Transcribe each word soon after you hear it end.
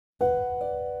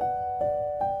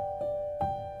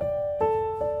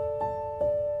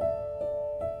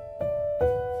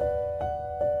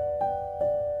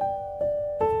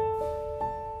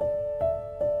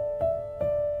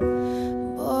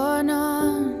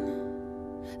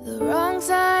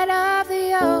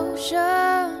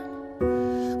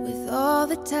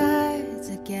tides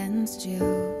against you.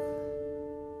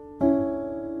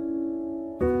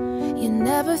 You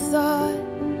never thought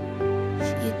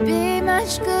you'd be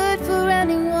much good for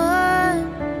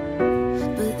anyone,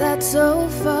 but that's so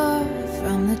far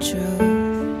from the truth.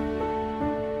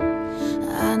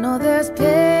 I know there's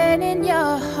pain in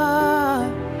your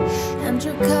heart, and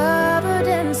you're covered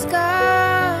in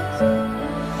scars.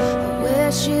 I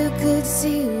wish you could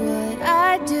see what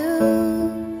I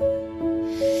do,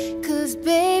 'cause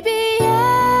baby,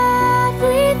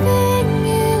 everything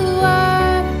you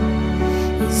are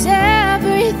is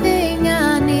everything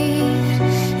I need.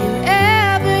 You're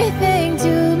everything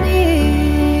to me.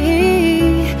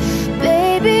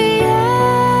 Baby,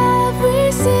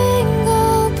 every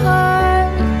single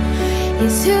part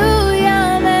is who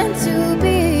you're meant to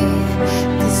be,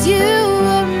 'cause you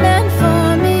were meant for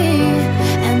me,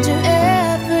 and you're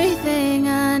everything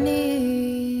I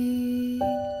need.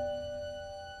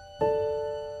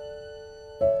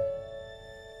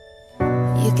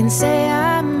 You can say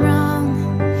I'm wrong,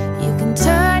 you can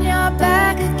turn your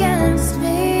back against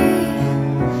me,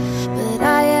 but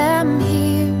I am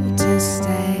here to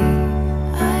stay.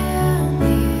 I am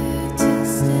here to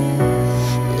stay.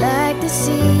 Like the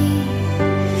sea,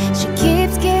 she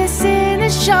keeps kissing the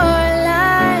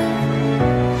shoreline,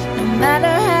 no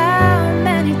matter how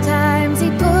many times he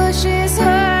pushes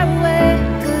her away.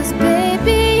 'Cause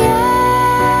baby,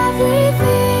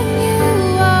 everything you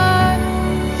are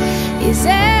is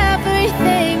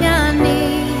everything I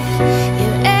need.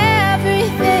 You're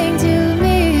everything to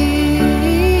me.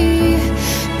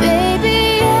 Baby,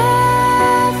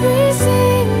 every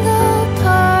single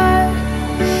part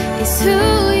is who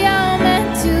you're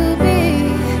meant to be,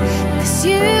 'cause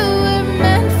you were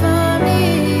meant for me.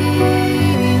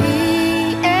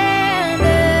 And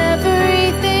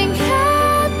everything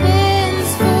happens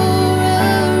for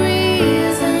a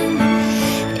reason.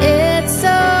 It's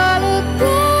all a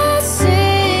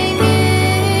blessing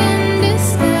in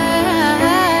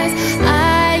disguise.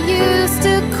 I used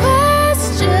to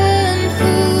question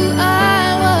who I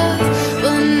was,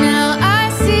 but now I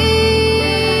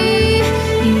see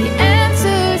the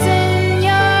answers in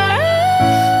your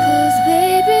eyes. 'Cause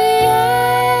baby,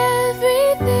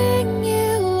 everything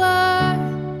you are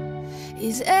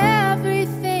is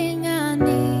everything